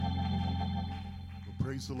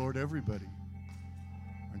Praise the Lord, everybody.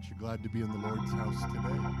 Aren't you glad to be in the Lord's house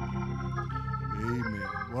today? Amen.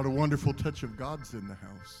 What a wonderful touch of God's in the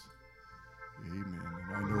house. Amen.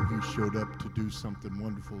 And I know He showed up to do something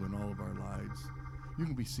wonderful in all of our lives. You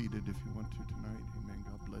can be seated if you want to tonight. Amen.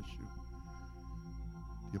 God bless you.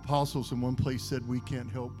 The apostles in one place said we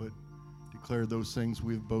can't help but declare those things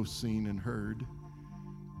we've both seen and heard.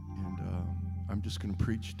 And I'm just going to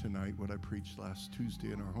preach tonight what I preached last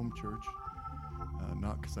Tuesday in our home church.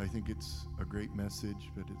 Not because I think it's a great message,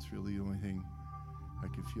 but it's really the only thing I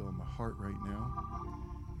can feel in my heart right now.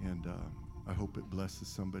 And I hope it blesses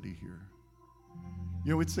somebody here.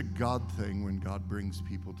 You know, it's a God thing when God brings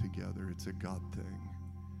people together. It's a God thing.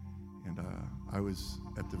 And I was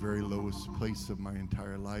at the very lowest place of my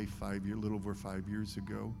entire life, a little over 5 years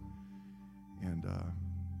ago. And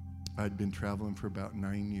I'd been traveling for about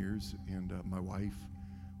 9 years, and my wife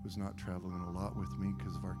was not traveling a lot with me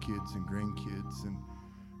because of our kids and grandkids. And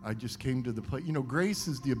I just came to the place. You know, grace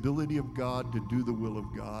is the ability of God to do the will of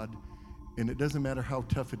God. And it doesn't matter how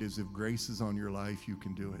tough it is. If grace is on your life, you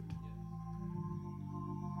can do it.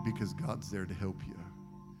 Because God's there to help you.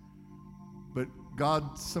 But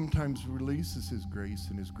God sometimes releases His grace,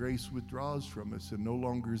 and His grace withdraws from us, and no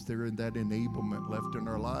longer is there that enablement left in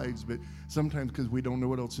our lives. But sometimes because we don't know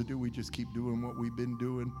what else to do, we just keep doing what we've been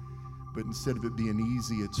doing. But instead of it being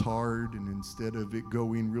easy, it's hard, and instead of it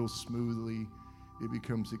going real smoothly, it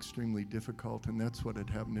becomes extremely difficult, and that's what had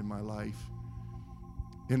happened in my life.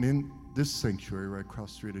 And in this sanctuary right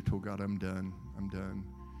across the street, I told God, I'm done.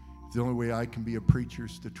 The only way I can be a preacher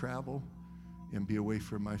is to travel and be away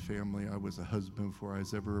from my family. I was a husband before I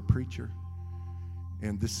was ever a preacher.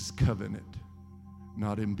 And this is covenant,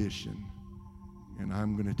 not ambition. And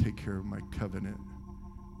I'm going to take care of my covenant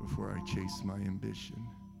before I chase my ambition.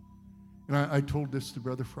 And I told this to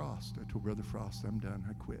Brother Frost. I told Brother Frost, I'm done.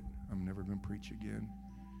 I quit. I'm never going to preach again.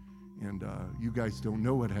 And you guys don't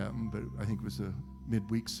know what happened, but I think it was a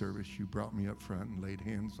midweek service. You brought me up front and laid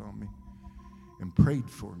hands on me and prayed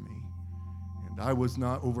for me. And I was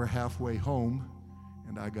not over halfway home,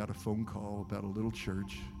 and I got a phone call about a little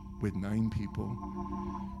church with 9 people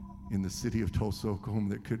in the city of Tulsa,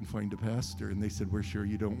 Oklahoma that couldn't find a pastor. And they said, we're sure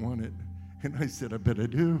you don't want it. And I said, I bet I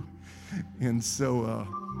do. And so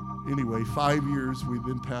anyway, 5 years we've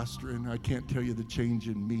been pastoring. I can't tell you the change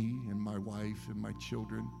in me and my wife and my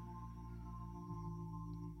children.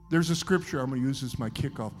 There's a scripture I'm going to use as my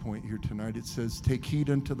kickoff point here tonight. It says, take heed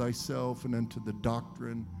unto thyself and unto the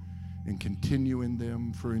doctrine, and continue in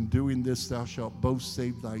them. For in doing this thou shalt both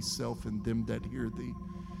save thyself and them that hear thee.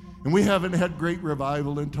 And we haven't had great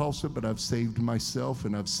revival in Tulsa, but I've saved myself,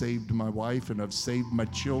 and I've saved my wife, and I've saved my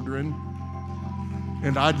children.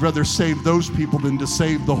 And I'd rather save those people than to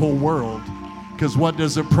save the whole world. Because what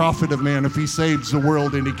does it profit a man if he saves the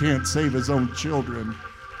world and he can't save his own children?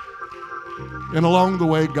 And along the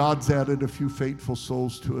way, God's added a few faithful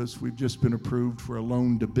souls to us. We've just been approved for a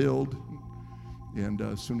loan to build. And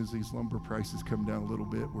as soon as these lumber prices come down a little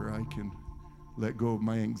bit where I can let go of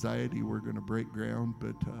my anxiety, we're going to break ground.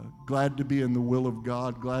 But glad to be in the will of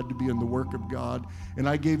God, glad to be in the work of God. And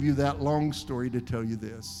I gave you that long story to tell you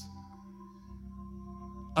this.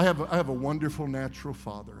 I have a wonderful natural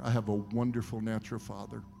father. I have a wonderful natural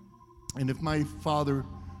father. And if my father,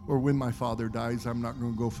 or when my father dies, I'm not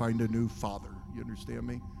going to go find a new father. You understand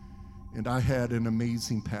me? And I had an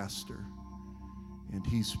amazing pastor. And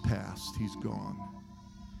he's passed. He's gone.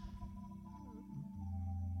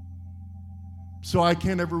 So I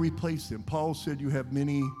can't ever replace him. Paul said you have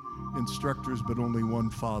many instructors, but only one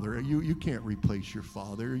father. You can't replace your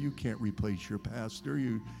father. You can't replace your pastor.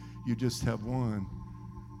 You just have one.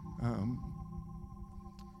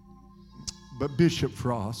 But Bishop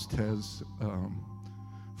Frost has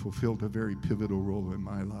fulfilled a very pivotal role in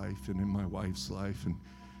my life and in my wife's life.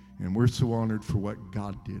 And we're so honored for what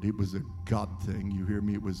God did. It was a God thing. You hear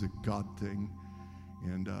me? It was a God thing.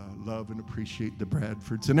 And love and appreciate the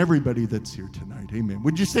Bradfords and everybody that's here tonight. Amen.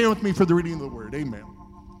 Would you stand with me for the reading of the word? Amen.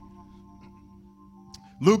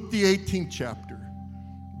 Luke, the 18th chapter,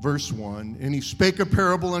 verse 1. And he spake a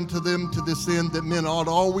parable unto them to this end, that men ought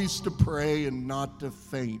always to pray and not to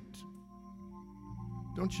faint.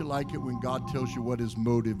 Don't you like it when God tells you what his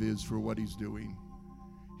motive is for what he's doing?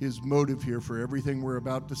 His motive here for everything we're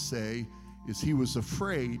about to say is he was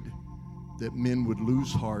afraid that men would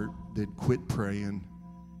lose heart, they'd quit praying,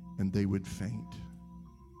 and they would faint.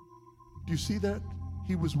 Do you see that?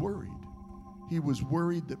 He was worried. He was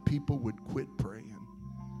worried that people would quit praying.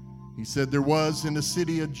 He said, there was in a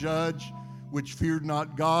city a judge which feared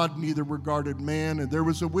not God, neither regarded man, and there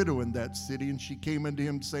was a widow in that city, and she came unto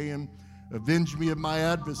him saying, Avenge me of my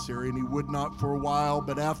adversary. And he would not for a while,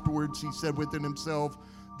 but afterwards he said within himself,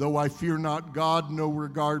 though I fear not God, no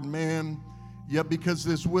regard man, yet because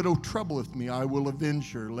this widow troubleth me, I will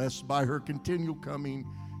avenge her, lest by her continual coming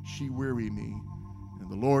she weary me. And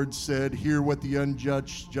the Lord said, hear what the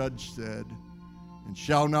unjudged judge said. And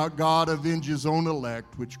shall not God avenge his own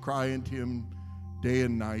elect, which cry unto him day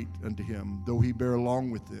and night unto him, though he bear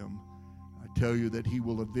along with them? I tell you that he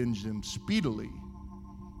will avenge them speedily.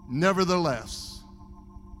 Nevertheless,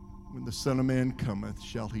 when the Son of Man cometh,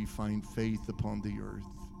 shall he find faith upon the earth?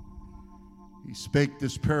 He spake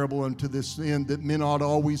this parable unto this end, that men ought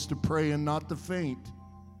always to pray and not to faint.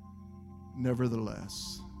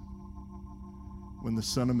 Nevertheless, when the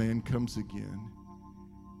Son of Man comes again,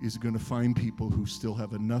 he's going to find people who still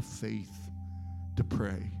have enough faith to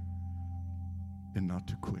pray and not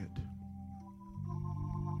to quit.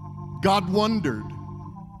 God wondered,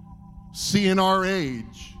 seeing our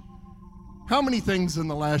age, how many things in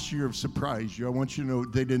the last year have surprised you? I want you to know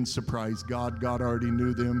they didn't surprise God. God already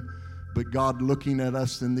knew them. But God, looking at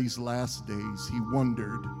us in these last days, he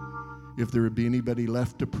wondered if there would be anybody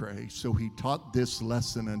left to pray. So he taught this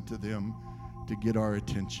lesson unto them to get our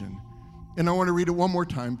attention. And I want to read it one more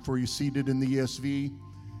time for you, seated in the ESV.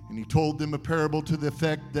 And he told them a parable to the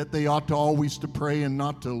effect that they ought to always to pray and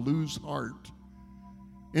not to lose heart.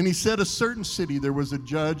 And he said, a certain city there was a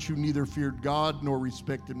judge who neither feared God nor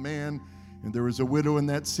respected man. And there was a widow in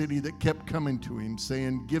that city that kept coming to him,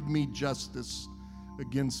 saying, give me justice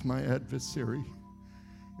against my adversary.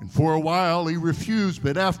 And for a while he refused,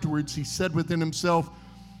 but afterwards he said within himself,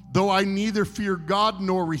 though I neither fear God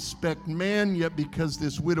nor respect man, yet because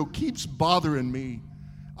this widow keeps bothering me,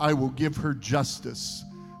 I will give her justice,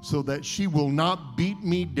 so that she will not beat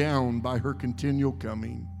me down by her continual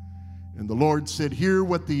coming. And the Lord said, hear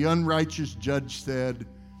what the unrighteous judge said.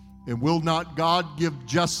 And will not God give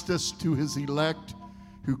justice to his elect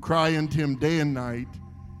who cry unto him day and night?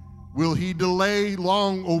 Will he delay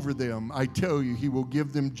long over them? I tell you, he will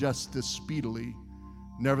give them justice speedily.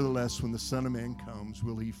 Nevertheless, when the Son of Man comes,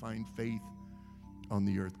 will he find faith on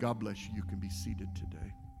the earth? God bless you. You can be seated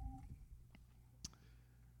today.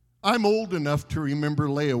 I'm old enough to remember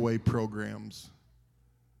layaway programs.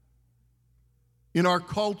 In our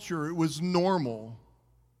culture, it was normal.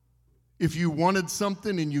 If you wanted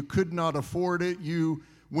something and you could not afford it, you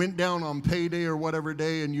went down on payday or whatever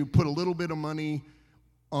day and you put a little bit of money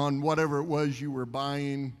on whatever it was you were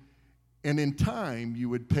buying, and in time you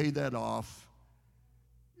would pay that off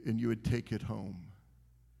and you would take it home.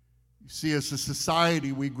 You see, as a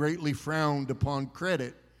society, we greatly frowned upon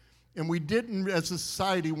credit, and we didn't, as a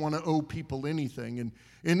society, want to owe people anything.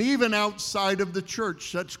 And even outside of the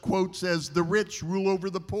church, such quotes as the rich rule over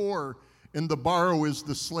the poor and the borrower is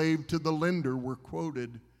the slave to the lender were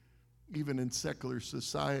quoted even in secular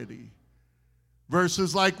society.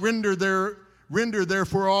 Verses like render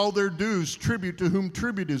therefore all their dues, tribute to whom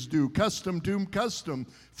tribute is due, custom to whom custom,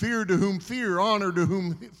 fear to whom fear, honor to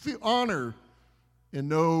whom honor, and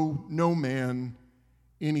know no man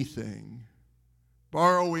anything.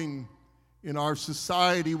 Borrowing in our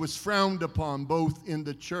society was frowned upon both in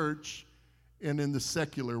the church and in the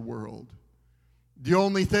secular world. The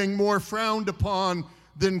only thing more frowned upon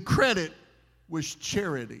than credit was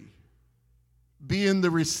charity, being the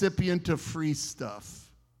recipient of free stuff.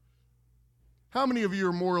 How many of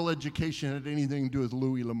your moral education had anything to do with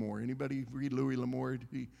Louis L'Amour? Anybody read Louis L'Amour?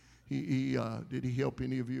 Did he help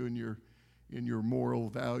any of you in your moral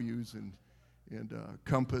values and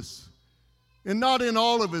compass? And not in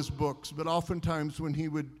all of his books, but oftentimes when he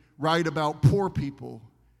would write about poor people,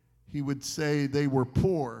 he would say they were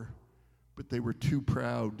poor, but they were too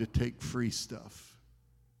proud to take free stuff.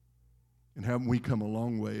 And haven't we come a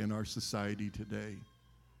long way in our society today,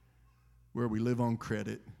 where we live on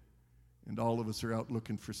credit and all of us are out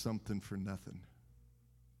looking for something for nothing?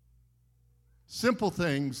 Simple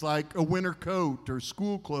things like a winter coat or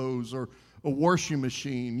school clothes or a washing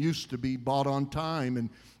machine used to be bought on time,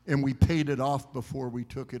 and we paid it off before we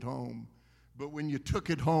took it home. But when you took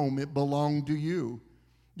it home, it belonged to you.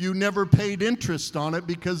 You never paid interest on it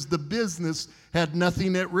because the business had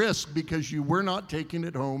nothing at risk, because you were not taking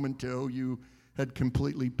it home until you had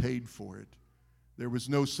completely paid for it. There was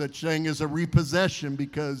no such thing as a repossession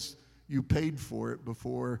because you paid for it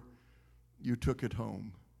before you took it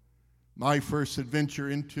home. My first adventure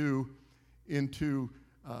into the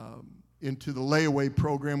layaway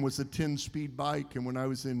program was a 10-speed bike, and when I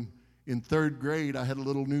was in third grade, I had a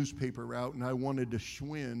little newspaper route, and I wanted to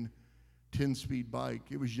Schwinn 10-speed bike.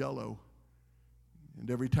 It was yellow. And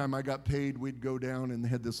every time I got paid, we'd go down, and they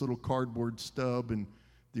had this little cardboard stub, and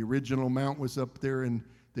the original amount was up there, and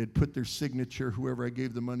they'd put their signature, whoever I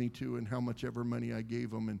gave the money to, and how much ever money I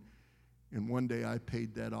gave them. And one day I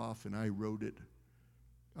paid that off, and I wrote it.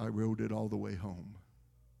 I wrote it all the way home.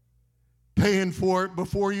 Paying for it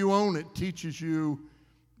before you own it teaches you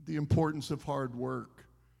the importance of hard work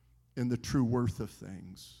and the true worth of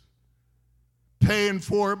things. Paying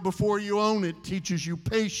for it before you own it teaches you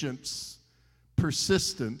patience,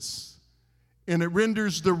 persistence, and it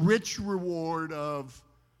renders the rich reward of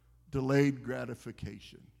delayed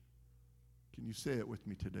gratification. Can you say it with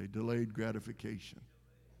me today? Delayed gratification.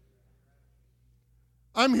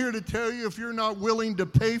 I'm here to tell you, if you're not willing to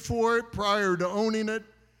pay for it prior to owning it,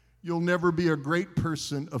 you'll never be a great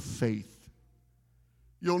person of faith.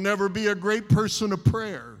 You'll never be a great person of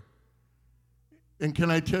prayer. And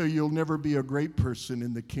can I tell you, you'll never be a great person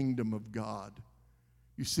in the kingdom of God.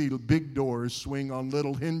 You see, big doors swing on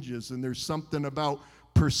little hinges, and there's something about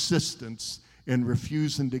persistence and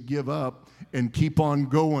refusing to give up and keep on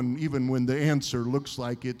going even when the answer looks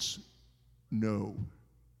like it's no.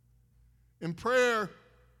 And prayer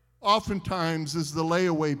oftentimes is the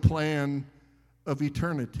layaway plan of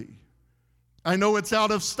eternity. I know it's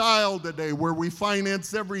out of style today where we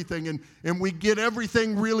finance everything and we get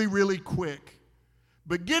everything really, really quick.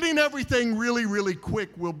 But getting everything really, really quick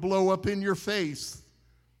will blow up in your face,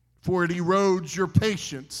 for it erodes your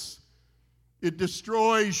patience. It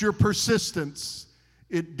destroys your persistence.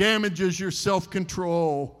 It damages your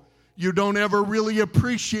self-control. You don't ever really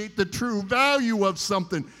appreciate the true value of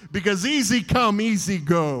something because easy come, easy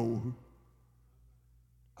go.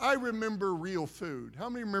 I remember real food. How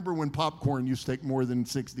many remember when popcorn used to take more than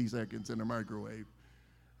 60 seconds in a microwave?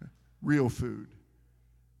 Real food.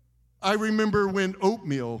 I remember when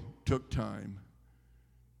oatmeal took time.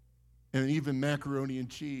 And even macaroni and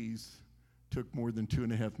cheese took more than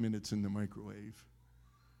 2.5 minutes in the microwave.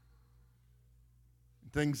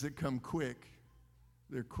 Things that come quick,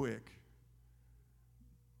 they're quick.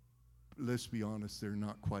 Let's be honest, they're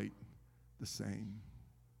not quite the same.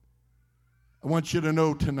 I want you to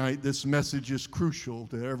know tonight this message is crucial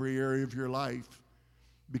to every area of your life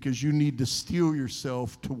because you need to steel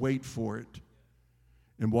yourself to wait for it.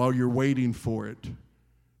 And while you're waiting for it,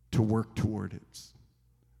 to work toward it.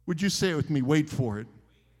 Would you say it with me? Wait for it.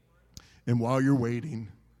 And while you're waiting,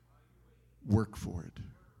 work for it.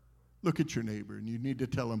 Look at your neighbor and you need to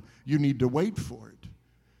tell him you need to wait for it.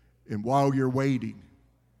 And while you're waiting,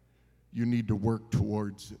 you need to work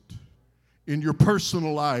towards it. In your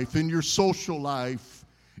personal life, in your social life,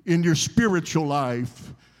 in your spiritual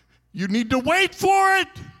life, you need to wait for it.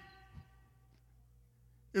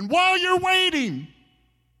 And while you're waiting,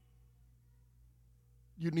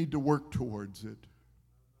 you need to work towards it.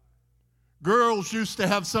 Girls used to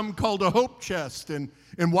have something called a hope chest, and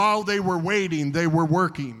while they were waiting, they were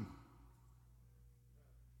working.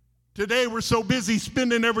 Today, we're so busy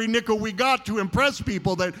spending every nickel we got to impress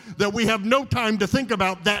people that we have no time to think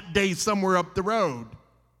about that day somewhere up the road.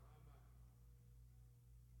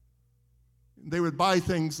 They would buy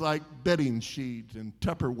things like bedding sheet and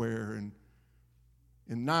Tupperware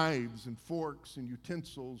and knives and forks and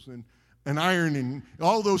utensils and ironing,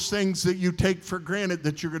 all those things that you take for granted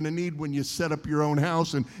that you're going to need when you set up your own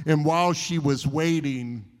house. And while she was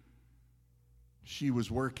waiting, she was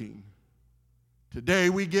working. Today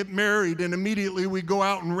we get married and immediately we go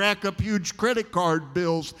out and rack up huge credit card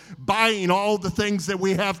bills, buying all the things that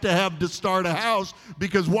we have to start a house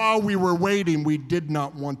because while we were waiting, we did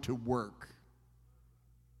not want to work.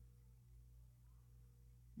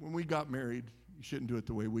 When we got married, you shouldn't do it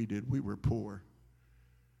the way we did. We were poor.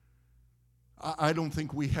 I don't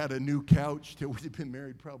think we had a new couch till we'd been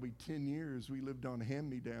married probably 10 years. We lived on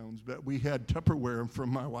hand-me-downs, but we had Tupperware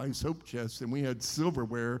from my wife's hope chest, and we had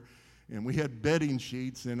silverware, and we had bedding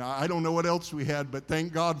sheets, and I don't know what else we had, but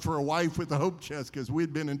thank God for a wife with a hope chest because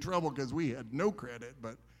we'd been in trouble because we had no credit,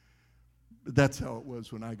 but that's how it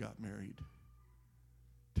was when I got married.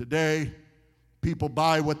 Today, people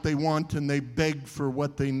buy what they want and they beg for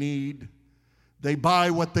what they need. They buy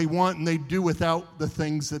what they want and they do without the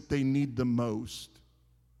things that they need the most.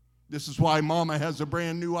 This is why Mama has a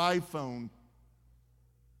brand new iPhone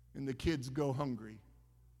and the kids go hungry.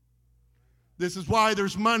 This is why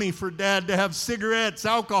there's money for Dad to have cigarettes,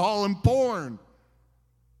 alcohol, and porn.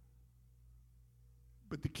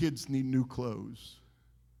 But the kids need new clothes.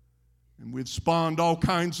 And we've spawned all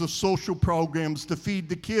kinds of social programs to feed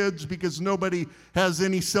the kids because nobody has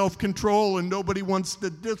any self-control and nobody wants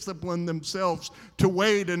to discipline themselves to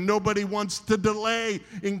wait and nobody wants to delay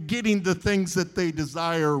in getting the things that they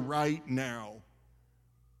desire right now.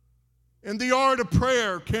 And the art of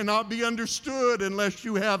prayer cannot be understood unless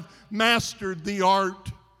you have mastered the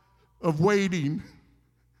art of waiting,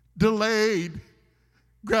 delayed,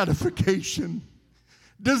 gratification,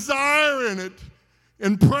 desiring it,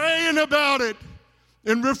 and praying about it,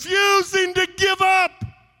 and refusing to give up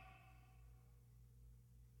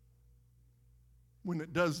when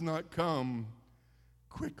it does not come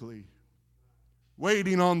quickly.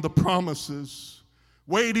 Waiting on the promises,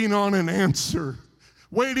 waiting on an answer,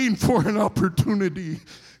 waiting for an opportunity.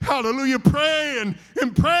 Hallelujah. Praying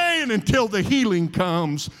and praying until the healing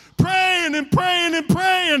comes. Praying and praying and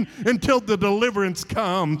praying until the deliverance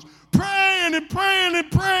comes. Praying and praying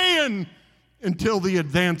and praying until the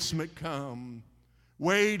advancement comes.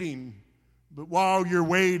 Waiting. But while you're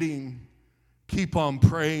waiting, keep on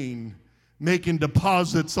praying, making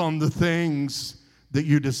deposits on the things that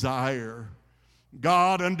you desire.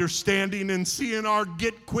 God, understanding and seeing our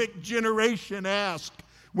get-quick generation, ask,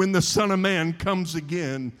 when the Son of Man comes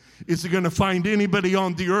again, is he going to find anybody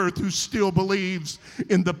on the earth who still believes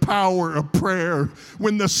in the power of prayer?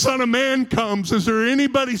 When the Son of Man comes, is there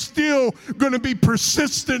anybody still going to be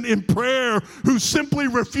persistent in prayer who simply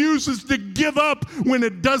refuses to give up when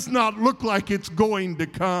it does not look like it's going to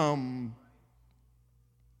come?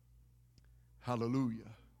 Hallelujah.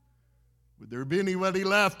 Would there be anybody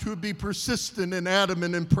left who would be persistent and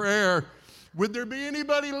adamant in prayer? Would there be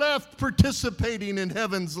anybody left participating in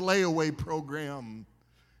heaven's layaway program?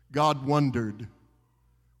 God wondered.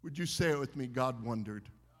 Would you say it with me? God wondered.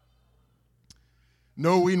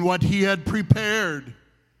 Knowing what he had prepared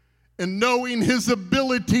and knowing his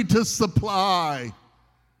ability to supply,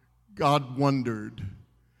 God wondered.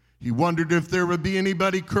 He wondered if there would be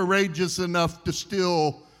anybody courageous enough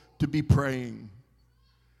to be praying.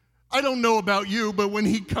 I don't know about you, but when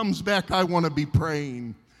he comes back, I want to be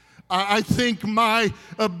praying. I think my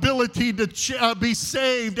ability to be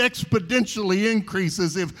saved exponentially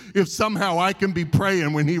increases if somehow I can be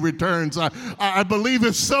praying when he returns. I believe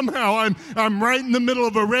if somehow I'm right in the middle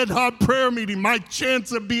of a red-hot prayer meeting, my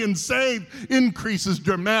chance of being saved increases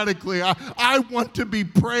dramatically. I want to be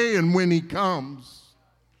praying when he comes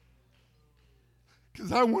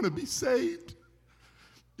because I want to be saved.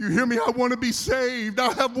 You hear me? I want to be saved.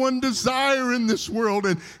 I have one desire in this world,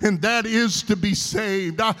 and that is to be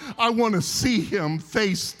saved. I want to see him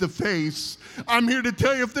face to face. I'm here to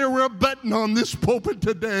tell you, if there were a button on this pulpit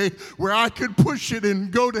today where I could push it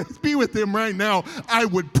and go to be with him right now, I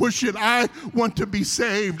would push it. I want to be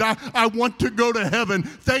saved. I want to go to heaven.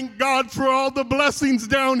 Thank God for all the blessings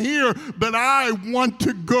down here, but I want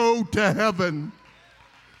to go to heaven.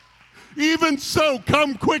 Even so,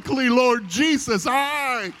 come quickly, Lord Jesus.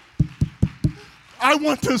 I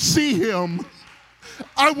want to see him.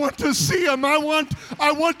 I want to see him. I want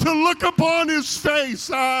to look upon his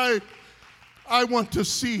face. I want to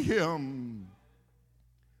see him.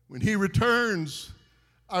 When he returns,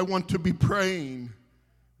 I want to be praying.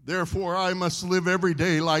 Therefore, I must live every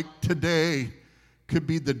day like today could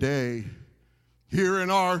be the day. Here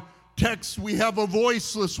in our text, we have a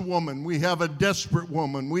voiceless woman. We have a desperate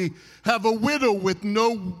woman. We have a widow with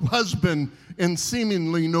no husband and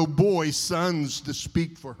seemingly no sons to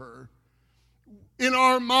speak for her. In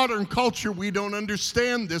our modern culture, we don't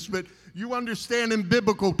understand this, but you understand in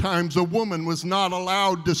biblical times, a woman was not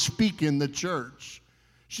allowed to speak in the church.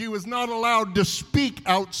 She was not allowed to speak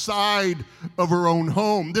outside of her own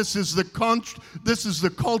home. This is the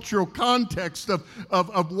cultural context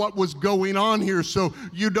of what was going on here. So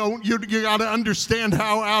you got to understand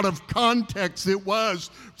how out of context it was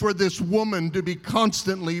for this woman to be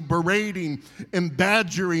constantly berating and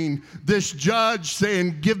badgering this judge,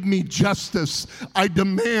 saying, "Give me justice. I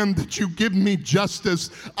demand that you give me justice.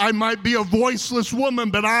 I might be a voiceless woman,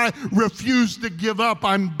 but I refuse to give up.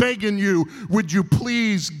 I'm begging you, would you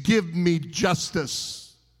please give me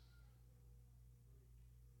justice?"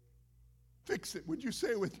 Fix it. Would you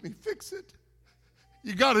say it with me? Fix it.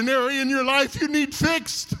 You got an area in your life you need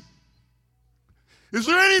fixed. Is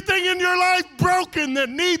there anything in your life broken that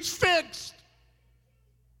needs fixed?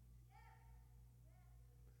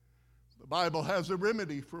 The Bible has a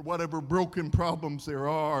remedy for whatever broken problems there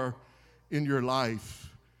are in your life.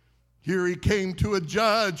 Here he came to a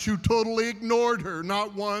judge who totally ignored her,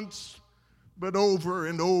 not once, but over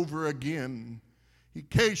and over again.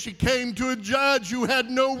 She came to a judge who had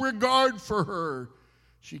no regard for her.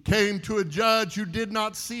 She came to a judge who did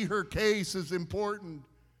not see her case as important,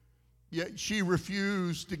 yet she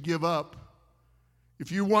refused to give up.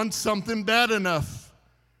 If you want something bad enough,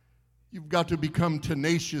 you've got to become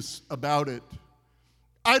tenacious about it.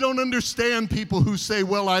 I don't understand people who say,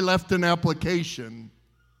 "Well, I left an application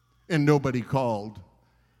and nobody called."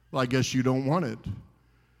 Well, I guess you don't want it.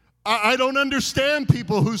 I don't understand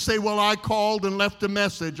people who say, "Well, I called and left a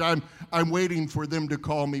message. I'm waiting for them to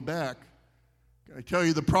call me back." I tell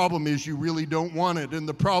you, the problem is you really don't want it. And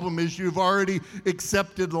the problem is you've already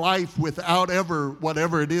accepted life without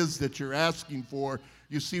whatever it is that you're asking for.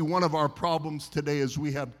 You see, one of our problems today is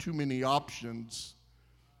we have too many options.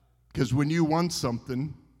 Because when you want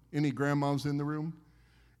something, any grandmas in the room?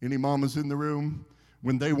 Any mamas in the room?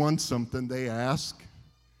 When they want something, they ask,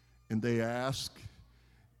 and they ask,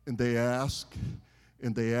 and they ask,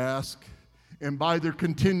 and they ask. And by their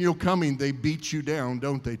continual coming, they beat you down,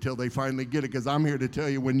 don't they, till they finally get it? Because I'm here to tell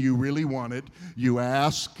you, when you really want it, you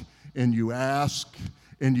ask, and you ask,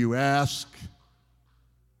 and you ask.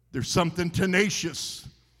 There's something tenacious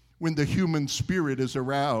when the human spirit is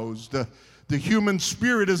aroused. The human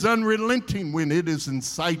spirit is unrelenting when it is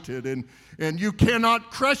incited, and you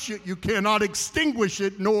cannot crush it, you cannot extinguish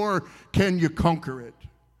it, nor can you conquer it.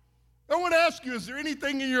 I want to ask you, is there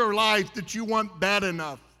anything in your life that you want bad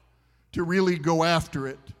enough to really go after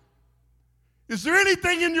it? Is there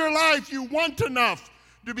anything in your life you want enough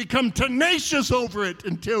to become tenacious over it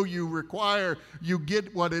until you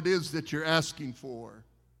get what it is that you're asking for?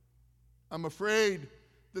 I'm afraid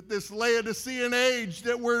that this Laodicean age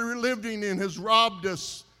that we're living in has robbed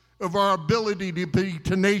us of our ability to be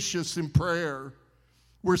tenacious in prayer.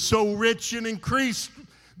 We're so rich and increased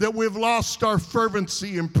that we've lost our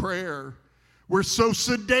fervency in prayer. We're so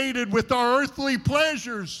sedated with our earthly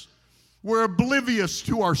pleasures, we're oblivious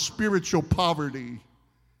to our spiritual poverty.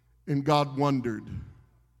 And God wondered.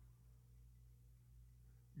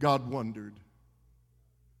 God wondered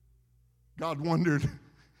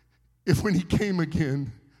if when he came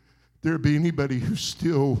again, there'd be anybody who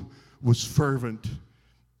still was fervent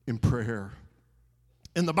in prayer.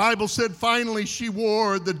 And the Bible said finally she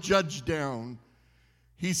wore the judge down.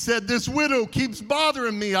 He said, "This widow keeps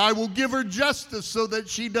bothering me. I will give her justice so that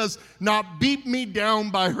she does not beat me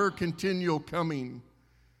down by her continual coming."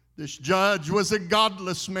 This judge was a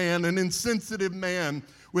godless man, an insensitive man,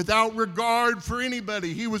 without regard for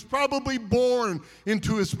anybody. He was probably born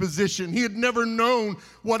into his position. He had never known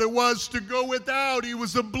what it was to go without. He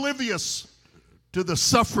was oblivious to the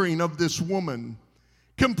suffering of this woman,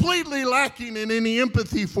 completely lacking in any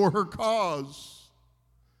empathy for her cause.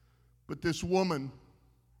 But this woman,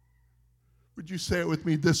 would you say it with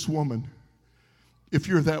me, this woman? If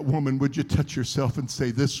you're that woman, would you touch yourself and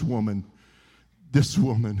say, this woman,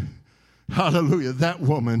 hallelujah, that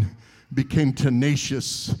woman became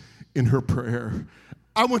tenacious in her prayer.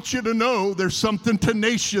 I want you to know there's something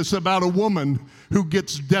tenacious about a woman who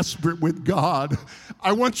gets desperate with God.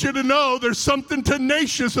 I want you to know there's something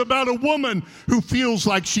tenacious about a woman who feels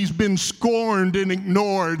like she's been scorned and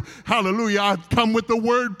ignored. Hallelujah. I've come with the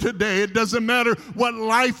word today. It doesn't matter what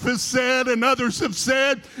life has said and others have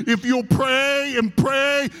said. If you'll pray and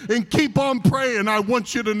pray and keep on praying, I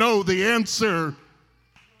want you to know the answer.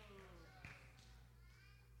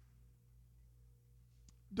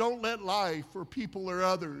 Don't let life or people or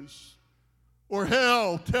others or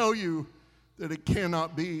hell tell you that it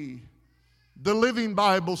cannot be. The Living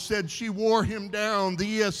Bible said she wore him down.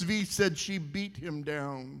 The ESV said she beat him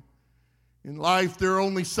down. In life, there are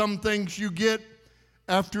only some things you get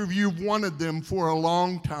after you've wanted them for a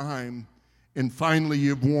long time, and finally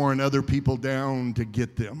you've worn other people down to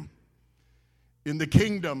get them. In the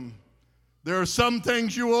kingdom, there are some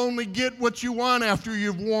things you only get what you want after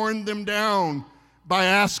you've worn them down, by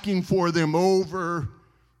asking for them over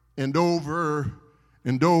and over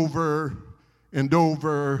and over and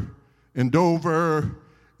over and over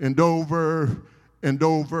and over and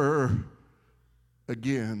over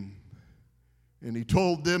again. And he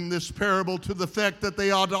told them this parable to the effect that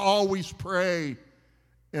they ought to always pray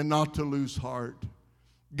and not to lose heart.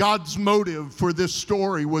 God's motive for this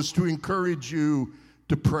story was to encourage you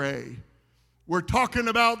to pray. We're talking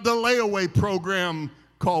about the layaway program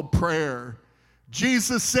called prayer.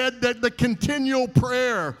 Jesus said that the continual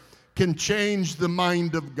prayer can change the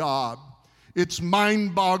mind of God. It's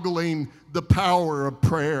mind-boggling, the power of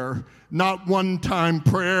prayer. Not one-time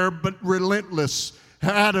prayer, but relentless,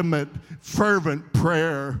 adamant, fervent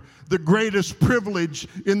prayer. The greatest privilege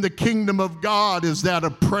in the kingdom of God is that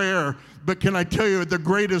of prayer. But can I tell you, the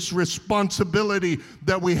greatest responsibility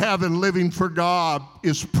that we have in living for God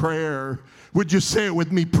is prayer. Would you say it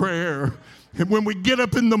with me, prayer? And when we get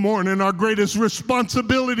up in the morning, our greatest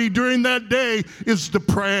responsibility during that day is to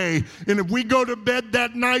pray. And if we go to bed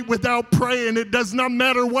that night without praying, it does not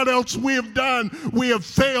matter what else we have done. We have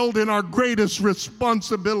failed in our greatest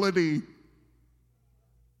responsibility.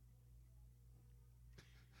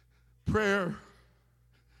 Prayer,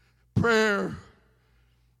 prayer,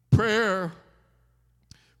 prayer,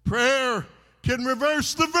 prayer can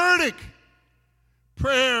reverse the verdict.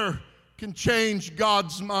 Prayer can change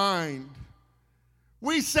God's mind.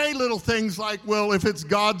 We say little things like, well, if it's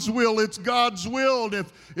God's will, it's God's will. And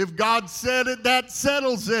if God said it, that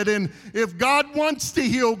settles it. And if God wants to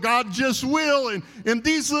heal, God just will. And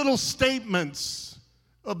these little statements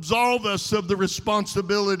absolve us of the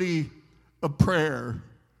responsibility of prayer.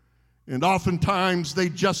 And oftentimes they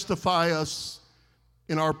justify us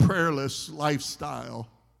in our prayerless lifestyle.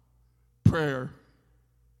 Prayer.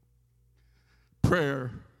 Prayer.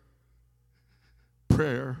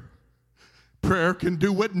 Prayer. Prayer can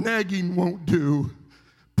do what nagging won't do.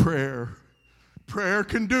 Prayer. Prayer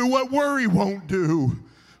can do what worry won't do.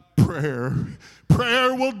 Prayer.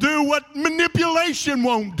 Prayer will do what manipulation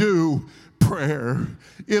won't do. Prayer.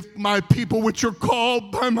 If my people which are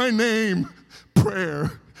called by my name,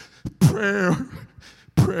 prayer, prayer,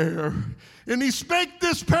 prayer. And he spake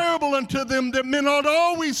this parable unto them that men ought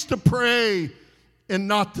always to pray and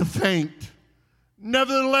not to faint.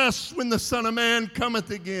 Nevertheless, when the Son of Man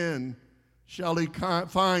cometh again, shall he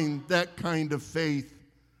find that kind of faith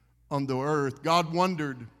on the earth? God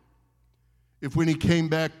wondered if when he came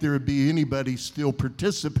back there would be anybody still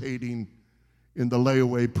participating in the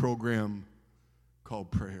layaway program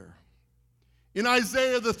called prayer. In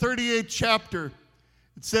Isaiah, the 38th chapter,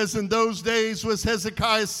 it says, in those days was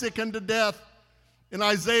Hezekiah sick unto death. And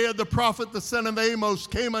Isaiah the prophet, the son of Amos,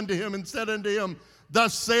 came unto him and said unto him,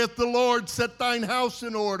 thus saith the Lord, set thine house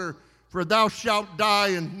in order, for thou shalt die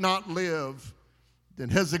and not live. Then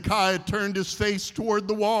Hezekiah turned his face toward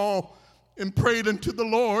the wall and prayed unto the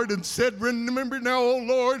Lord and said, remember now, O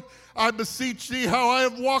Lord, I beseech thee how I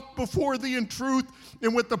have walked before thee in truth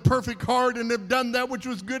and with a perfect heart, and have done that which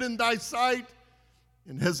was good in thy sight.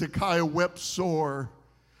 And Hezekiah wept sore,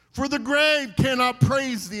 for the grave cannot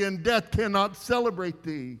praise thee, and death cannot celebrate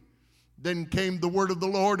thee. Then came the word of the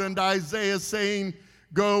Lord unto Isaiah, saying,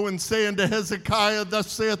 go and say unto Hezekiah,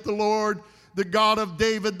 thus saith the Lord, the God of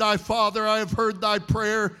David thy father, I have heard thy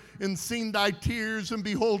prayer and seen thy tears, and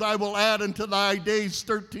behold, I will add unto thy days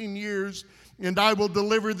 13 years, and I will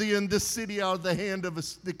deliver thee in this city out of the hand of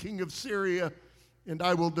the king of Syria, and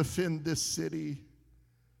I will defend this city.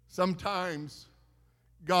 Sometimes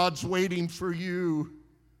God's waiting for you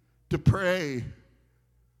to pray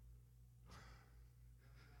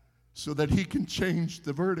so that he can change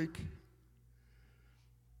the verdict.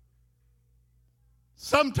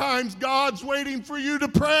 Sometimes God's waiting for you to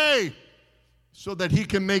pray so that he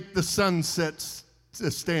can make the sunsets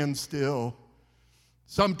to stand still.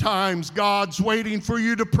 Sometimes God's waiting for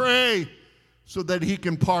you to pray so that he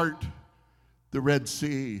can part the Red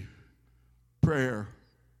Sea. Prayer,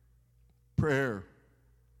 prayer,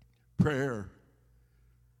 prayer,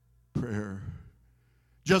 prayer.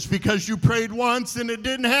 Just because you prayed once and it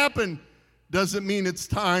didn't happen doesn't mean it's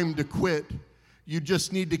time to quit. You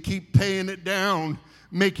just need to keep paying it down,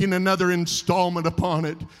 making another installment upon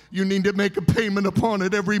it. You need to make a payment upon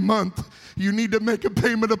it every month. You need to make a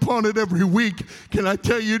payment upon it every week. Can I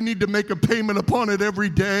tell you, you need to make a payment upon it every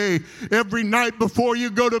day. Every night before you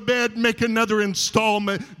go to bed, make another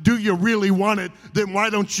installment. Do you really want it? Then why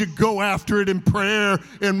don't you go after it in prayer,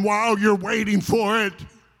 and while you're waiting for it,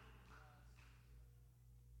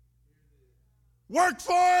 work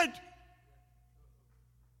for it.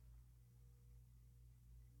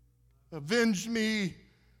 Avenge me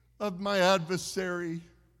of my adversary.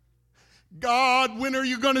 God, when are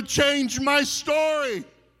you going to change my story?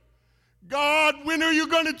 God, when are you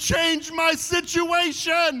going to change my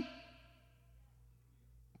situation?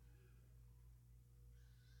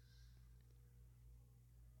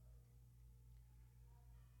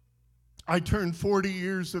 I turned 40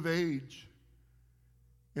 years of age,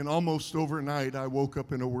 and almost overnight I woke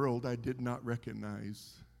up in a world I did not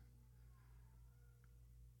recognize.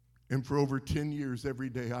 And for over 10 years, every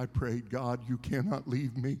day I prayed, God, you cannot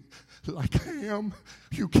leave me like I am.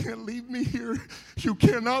 You can't leave me here. You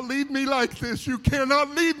cannot leave me like this. You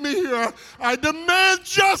cannot leave me here. I demand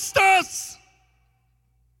justice.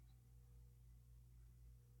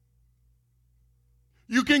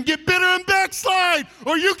 You can get bitter and backslide,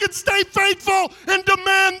 or you can stay faithful and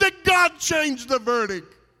demand that God change the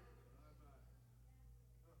verdict.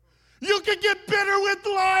 You can get bitter with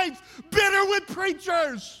life, bitter with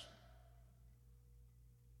preachers.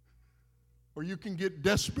 Or you can get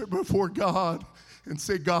desperate before God and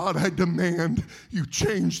say, God, I demand you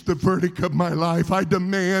change the verdict of my life. I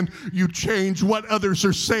demand you change what others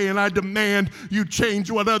are saying. I demand you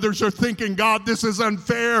change what others are thinking. God, this is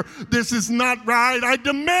unfair. This is not right. I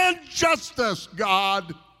demand justice,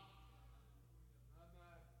 God.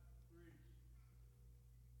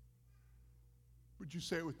 Would you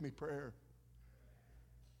say it with me? Prayer.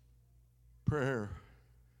 Prayer.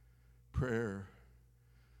 Prayer.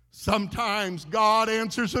 Sometimes God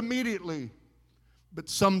answers immediately. but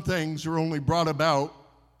some things are only brought about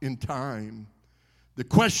in time. The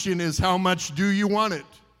question is, how much do you want it?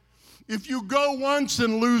 If you go once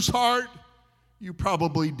and lose heart, you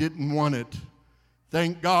probably didn't want it.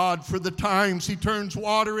 Thank God for the times he turns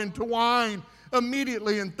water into wine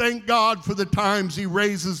immediately, and thank God for the times he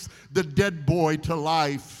raises the dead boy to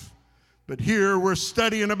life. But here we're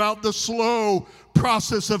studying about the slow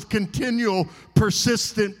process of continual,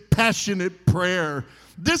 persistent, passionate prayer.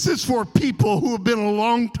 This is for people who have been a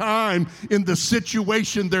long time in the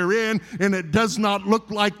situation they're in, and it does not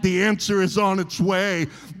look like the answer is on its way.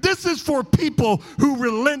 This is for people who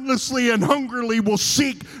relentlessly and hungrily will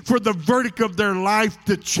seek for the verdict of their life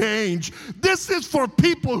to change. This is for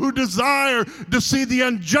people who desire to see the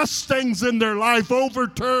unjust things in their life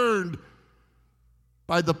overturned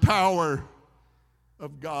by the power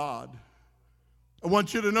of God. I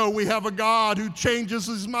want you to know we have a God who changes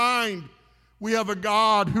his mind. We have a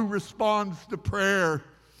God who responds to prayer.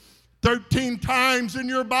 13 times in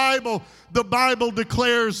your Bible, the Bible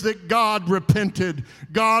declares that God repented.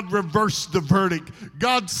 God reversed the verdict.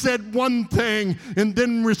 God said one thing, and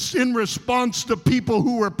then in response to people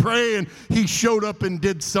who were praying, he showed up and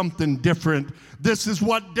did something different. This is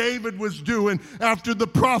what David was doing after the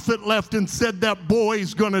prophet left and said that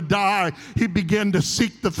boy's going to die. He began to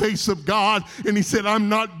seek the face of God, and he said, I'm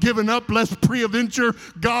not giving up lest peradventure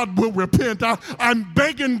God will repent. I'm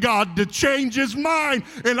begging God to change his mind,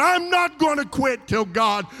 and I'm not going to quit till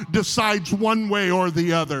God decides one way or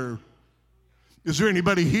the other. Is there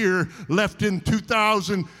anybody here left in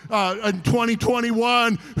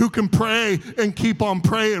 2021 who can pray and keep on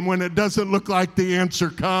praying when it doesn't look like the answer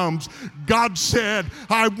comes? God said,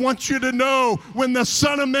 I want you to know when the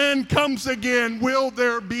Son of Man comes again, will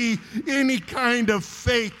there be any kind of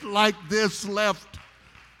faith like this left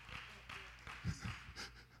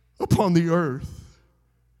upon the earth?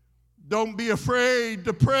 Don't be afraid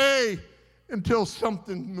to pray until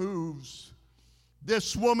something moves.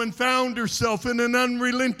 This woman found herself in an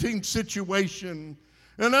unrelenting situation,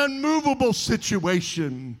 an unmovable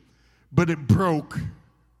situation, but it broke.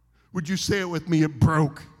 Would you say it with me? It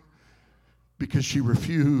broke because she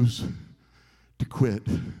refused to quit.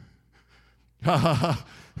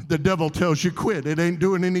 The devil tells you quit. It ain't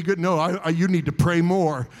doing any good. No, you need to pray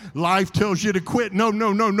more. Life tells you to quit. No,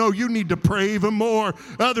 you need to pray even more.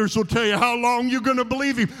 Others will tell you how long you're going to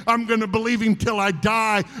believe him. I'm going to believe him till I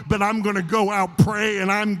die, but I'm going to go out pray,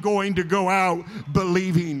 and I'm going to go out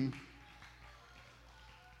believing.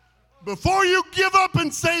 Before you give up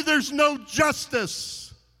and say there's no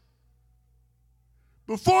justice,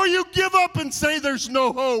 before you give up and say there's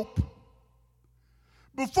no hope,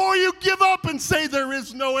 before you give up and say there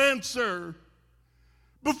is no answer,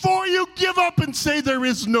 before you give up and say there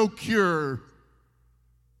is no cure,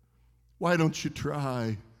 why don't you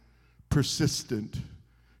try persistent,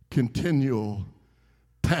 continual,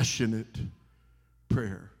 passionate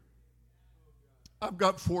prayer? I've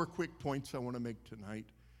got 4 quick points I want to make tonight,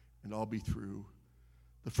 and I'll be through.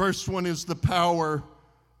 The first one is the power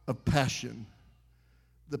of passion.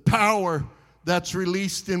 The power that's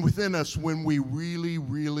released within us when we really,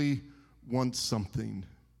 really want something.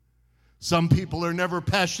 Some people are never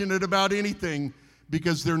passionate about anything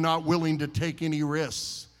because they're not willing to take any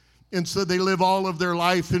risks. And so they live all of their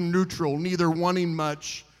life in neutral, neither wanting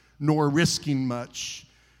much nor risking much,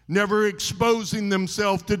 never exposing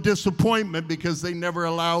themselves to disappointment because they never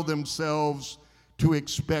allow themselves to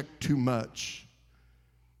expect too much.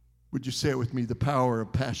 Would you say it with me? The power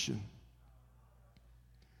of passion.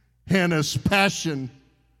 Hannah's passion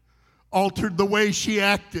altered the way she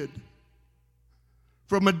acted.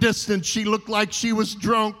 From a distance, she looked like she was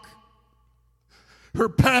drunk. Her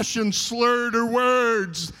passion slurred her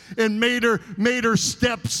words and made her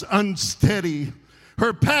steps unsteady.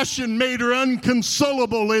 Her passion made her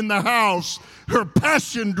inconsolable in the house. Her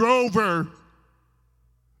passion drove her.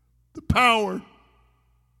 The power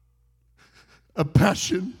of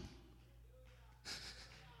passion.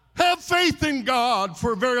 Have faith in God,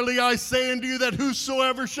 for verily I say unto you that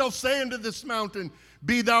whosoever shall say unto this mountain,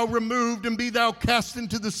 be thou removed and be thou cast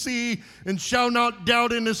into the sea, and shall not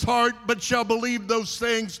doubt in his heart, but shall believe those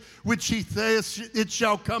things which he saith, it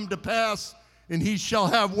shall come to pass, and he shall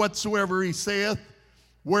have whatsoever he saith.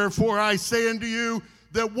 Wherefore I say unto you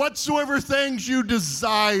that whatsoever things you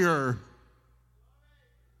desire,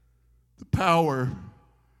 the power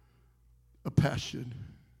of passion.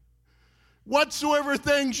 Whatsoever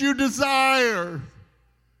things you desire,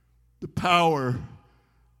 the power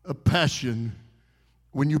of passion.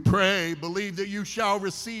 When you pray, believe that you shall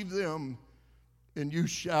receive them and you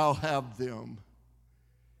shall have them.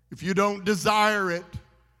 If you don't desire it,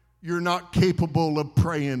 you're not capable of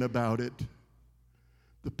praying about it.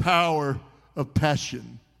 The power of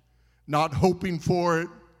passion. Not hoping for it,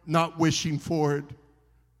 not wishing for it,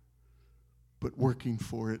 but working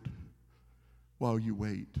for it while you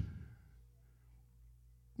wait.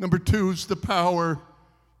 Number 2 is the power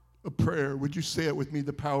of prayer. Would you say it with me?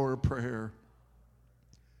 The power of prayer.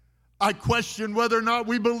 I question whether or not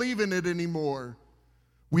we believe in it anymore.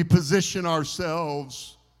 We position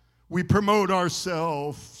ourselves. We promote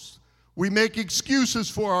ourselves. We make excuses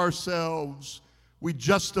for ourselves. We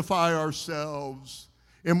justify ourselves.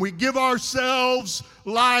 And we give ourselves,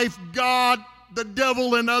 life, God, the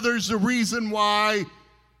devil, and others a reason why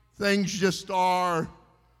things just are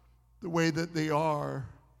the way that they are.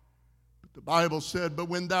 But the Bible said, but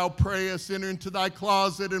when thou prayest, enter into thy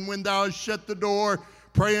closet, and when thou hast shut the door,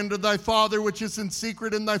 pray unto thy Father which is in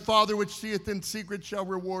secret, and thy Father which seeth in secret shall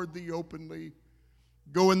reward thee openly.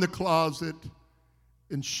 Go in the closet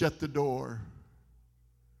and shut the door.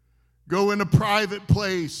 Go in a private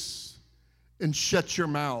place and shut your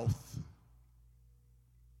mouth.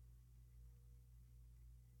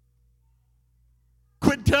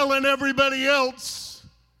 Quit telling everybody else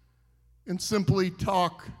and simply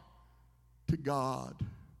talk to God.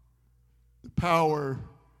 The power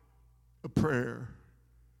of prayer.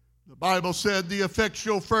 The Bible said, the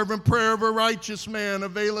effectual fervent prayer of a righteous man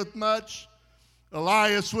availeth much.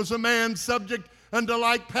 Elias was a man subject unto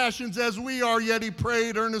like passions as we are, yet he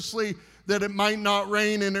prayed earnestly that it might not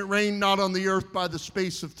rain, and it rained not on the earth by the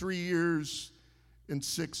space of 3 years and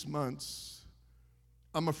 6 months.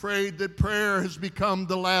 I'm afraid that prayer has become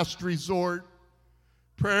the last resort.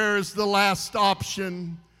 Prayer is the last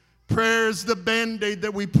option. Prayer is the Band-Aid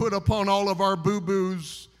that we put upon all of our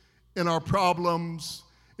boo-boos and our problems,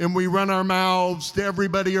 and we run our mouths to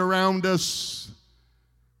everybody around us,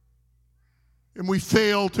 and we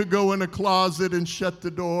fail to go in a closet and shut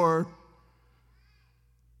the door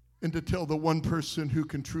and to tell the one person who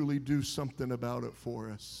can truly do something about it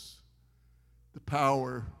for us. The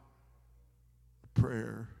power of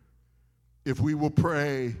prayer. If we will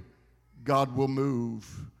pray, God will move.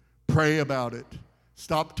 Pray about it.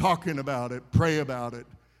 Stop talking about it. Pray about it.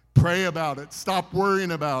 Pray about it. Stop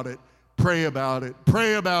worrying about it. Pray about it.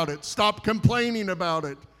 Pray about it. Stop complaining about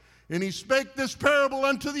it. And he spake this parable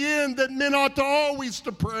unto the end, that men ought to always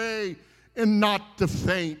to pray and not to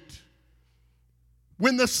faint.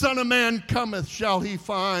 When the Son of Man cometh, shall he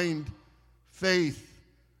find faith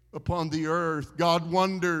upon the earth? God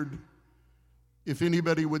wondered if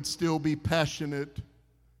anybody would still be passionate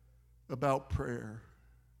about prayer.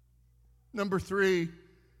 Number 3,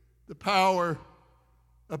 the power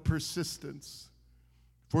of persistence.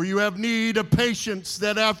 For you have need of patience,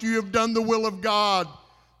 that after you have done the will of God,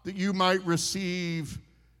 that you might receive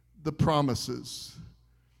the promises.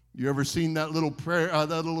 You ever seen that little prayer, that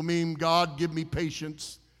little meme, God, give me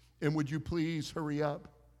patience, and would you please hurry up?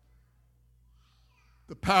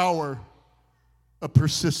 The power of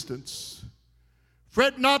persistence.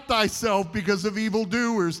 Fret not thyself because of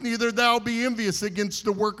evildoers, neither thou be envious against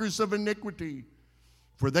the workers of iniquity,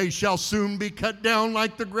 for they shall soon be cut down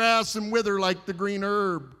like the grass and wither like the green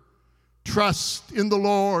herb. Trust in the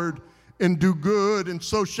Lord and do good, and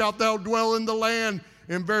so shalt thou dwell in the land,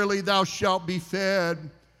 and verily thou shalt be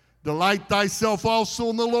fed. Delight thyself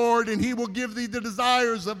also in the Lord, and he will give thee the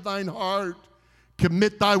desires of thine heart.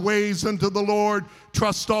 Commit thy ways unto the Lord.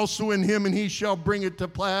 Trust also in him, and he shall bring it to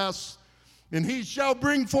pass. And he shall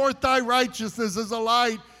bring forth thy righteousness as a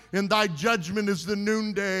light, and thy judgment as the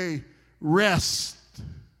noonday. Rest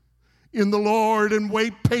in the Lord and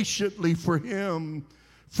wait patiently for him.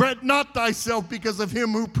 Fret not thyself because of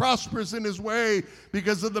him who prospers in his way,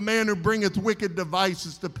 because of the man who bringeth wicked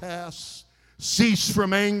devices to pass. Cease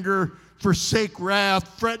from anger, forsake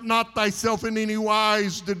wrath. Fret not thyself in any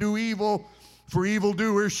wise to do evil, for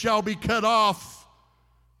evildoers shall be cut off.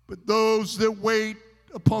 But those that wait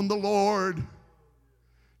upon the Lord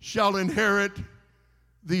shall inherit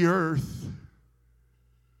the earth.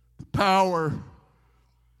 The power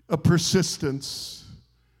of persistence.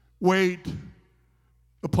 Wait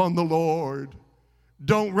upon the Lord.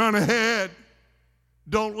 Don't run ahead.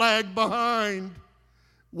 Don't lag behind.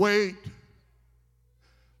 Wait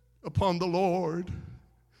upon the Lord.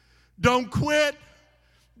 Don't quit.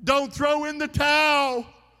 Don't throw in the towel.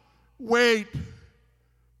 Wait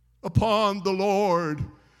upon the Lord.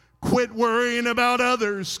 Quit worrying about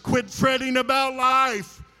others. Quit fretting about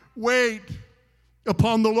life. Wait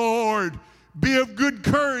upon the Lord. Be of good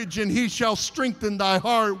courage, and he shall strengthen thy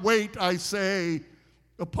heart. Wait, I say,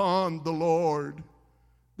 upon the Lord.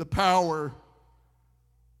 The power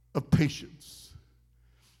of patience.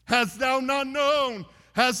 Hast thou not known?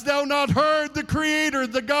 Hast thou not heard? The Creator,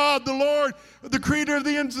 the God, the Lord, the Creator of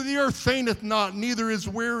the ends of the earth fainteth not, neither is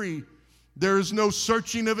weary. There is no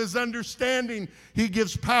searching of his understanding. He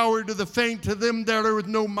gives power to the faint, to them that are with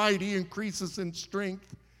no might. He increases in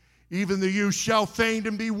strength. Even the youth shall faint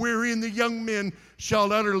and be weary, and the young men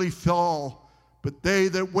shall utterly fall. But they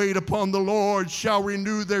that wait upon the Lord shall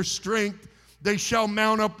renew their strength. They shall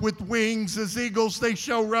mount up with wings as eagles. They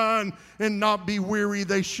shall run and not be weary.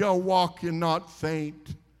 They shall walk and not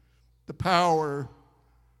faint. The power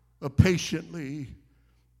of patiently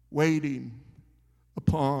waiting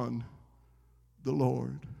upon the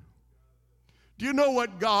Lord. Do you know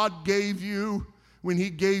what God gave you when he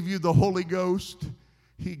gave you the Holy Ghost?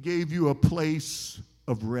 He gave you a place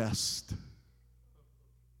of rest.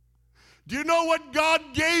 Do you know what God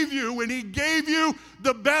gave you when he gave you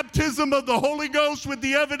the baptism of the Holy Ghost with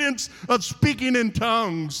the evidence of speaking in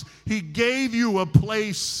tongues? He gave you a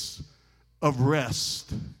place of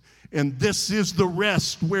rest. And this is the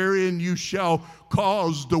rest wherein you shall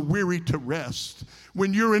cause the weary to rest.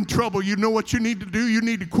 When you're in trouble, you know what you need to do? You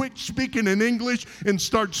need to quit speaking in English and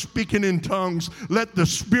start speaking in tongues. Let the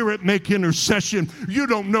Spirit make intercession. You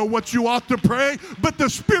don't know what you ought to pray, but the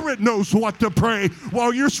Spirit knows what to pray.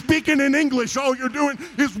 While you're speaking in English, all you're doing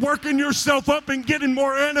is working yourself up and getting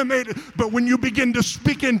more animated. But when you begin to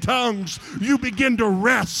speak in tongues, you begin to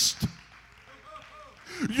rest.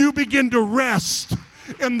 You begin to rest.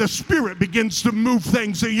 And the Spirit begins to move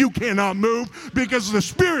things that you cannot move, because the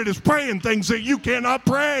Spirit is praying things that you cannot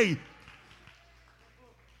pray.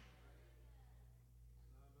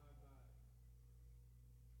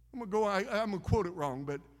 I'm going to quote it wrong,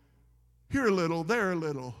 but here a little, there a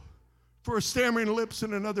little. For a stammering lips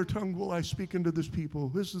and another tongue will I speak unto this people.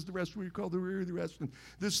 This is the rest we call the weary, the rest. And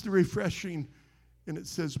this is the refreshing. And it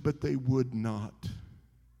says, but they would not.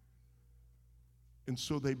 And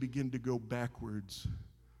so they begin to go backwards.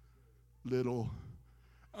 Little.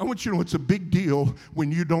 I want you to know it's a big deal when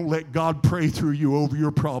you don't let God pray through you over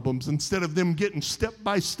your problems. Instead of them getting step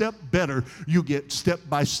by step better, you get step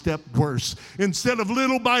by step worse. Instead of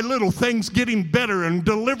little by little things getting better and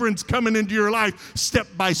deliverance coming into your life, step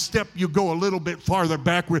by step you go a little bit farther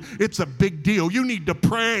backward. It's a big deal. You need to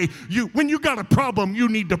pray. When you got a problem, you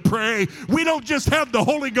need to pray. We don't just have the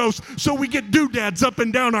Holy Ghost so we get doodads up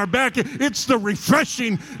and down our back. It's the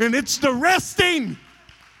refreshing and it's the resting.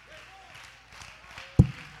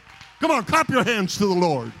 Come on, clap your hands to the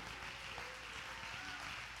Lord.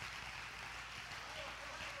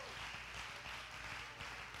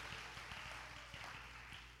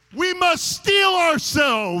 We must steel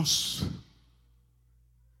ourselves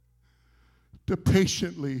to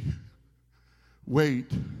patiently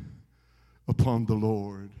wait upon the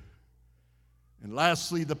Lord. And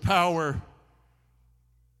lastly, the power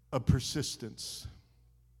of persistence.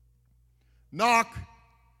 Knock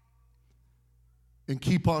and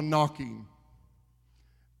keep on knocking.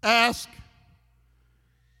 Ask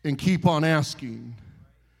and keep on asking.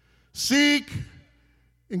 Seek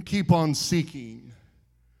and keep on seeking.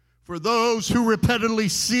 For those who repeatedly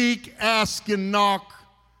seek, ask, and knock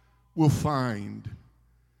will find.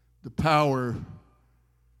 The power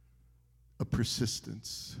of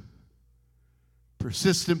persistence.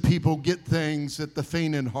 Persistent people get things that the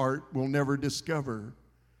faint in heart will never discover.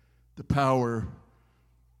 The power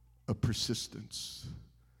of persistence.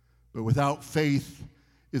 But without faith,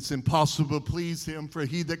 it's impossible to please him. For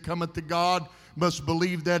he that cometh to God must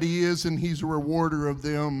believe that he is, and he's a rewarder of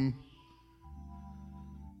them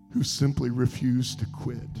who simply refuse to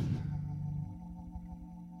quit.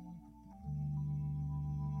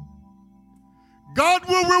 God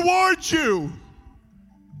will reward you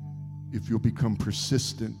if you'll become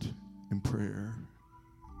persistent in prayer.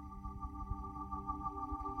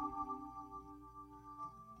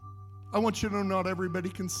 I want you to know not everybody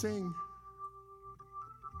can sing,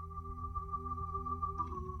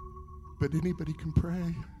 but anybody can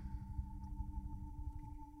pray.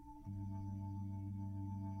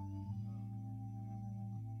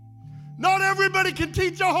 Not everybody can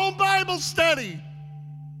teach a home Bible study,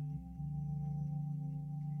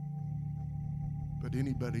 but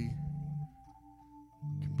anybody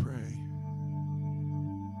can pray.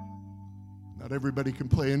 Not everybody can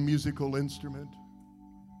play a musical instrument.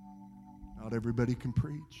 Not everybody can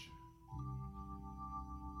preach,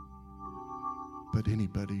 but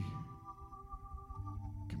anybody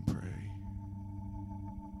can pray.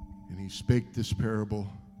 And he spake this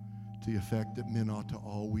parable to the effect that men ought to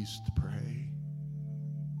always pray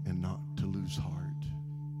and not to lose heart.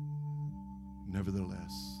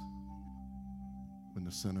 Nevertheless, when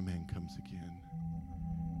the Son of Man comes again,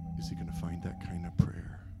 is he going to find that kind of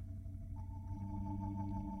prayer?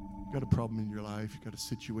 got a problem in your life, you got a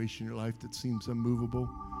situation in your life that seems unmovable,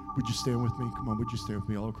 would you stand with me? Come on, would you stand with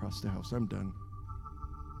me all across the house? I'm done.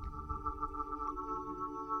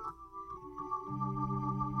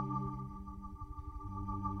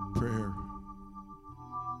 Prayer.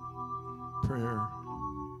 Prayer.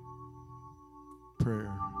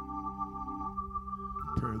 Prayer.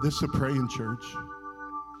 Prayer. This is a praying church.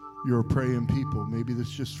 You're a praying people. Maybe this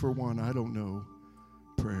is just for one. I don't know.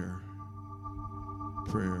 Prayer.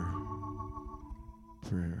 Prayer.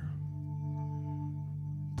 Prayer.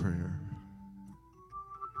 Prayer.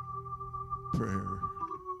 Prayer.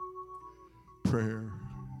 Prayer.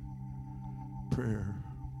 Prayer.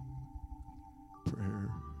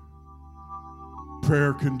 Prayer.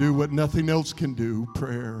 Prayer can do what nothing else can do.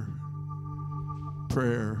 Prayer.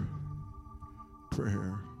 Prayer.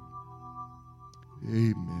 Prayer.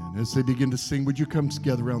 Amen. As they begin to sing, would you come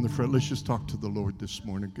together around the front? Let's just talk to the Lord this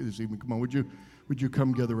morning, this evening. Come on, would you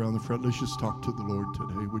come together around the front? Let's just talk to the Lord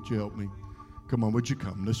today. Would you help me? Come on, would you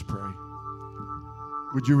come? Let's pray.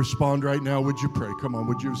 Would you respond right now? Would you pray? Come on,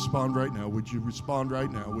 would you respond right now? Would you respond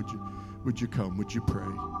right now? Would you come? Would you pray?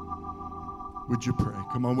 Would you pray?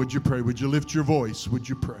 Come on, would you pray? Would you lift your voice? Would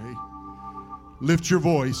you pray? Lift your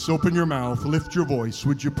voice. Open your mouth. Lift your voice.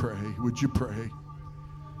 Would you pray? Would you pray?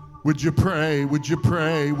 Would you pray? Would you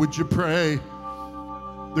pray? Would you pray?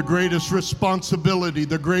 The greatest responsibility,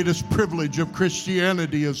 the greatest privilege of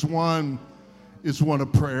Christianity is one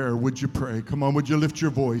of prayer. Would you pray? Come on, would you lift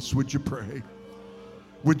your voice? Would you pray?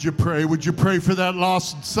 Would you pray? Would you pray for that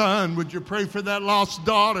lost son? Would you pray for that lost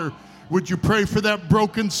daughter? Would you pray for that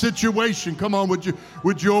broken situation? Come on, would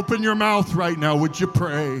you open your mouth right now? Would you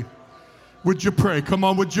pray? Would you pray? Come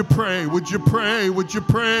on, would you pray? Would you pray? Would you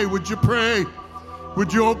pray? Would you pray?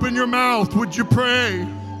 Would you open your mouth? Would you pray?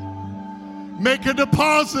 Make a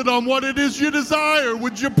deposit on what it is you desire.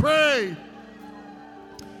 Would you pray?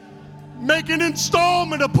 Make an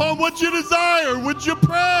installment upon what you desire. Would you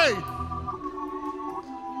pray?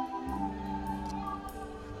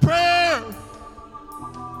 Prayer.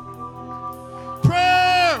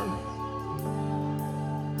 Prayer.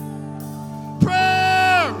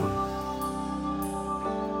 Prayer.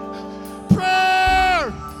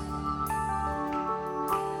 Prayer.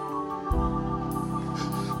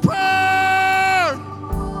 Prayer.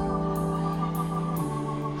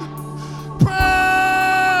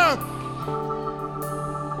 Prayer.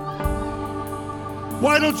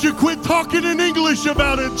 Why don't you quit talking in English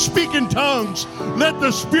about it? Speak in tongues. Let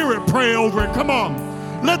the Spirit pray over it. Come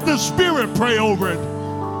on. Let the Spirit pray over it.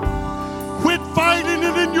 Quit fighting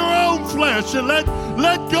it in your own flesh and let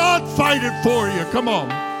God fight it for you. Come on.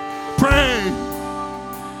 Pray.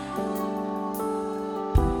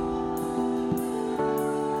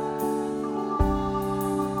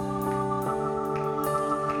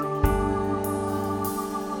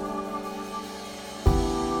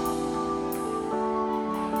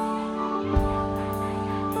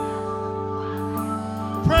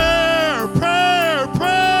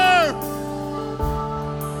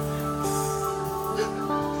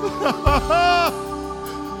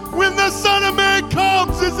 When the Son of Man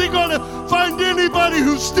comes, is he going to find anybody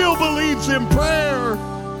who still believes in prayer?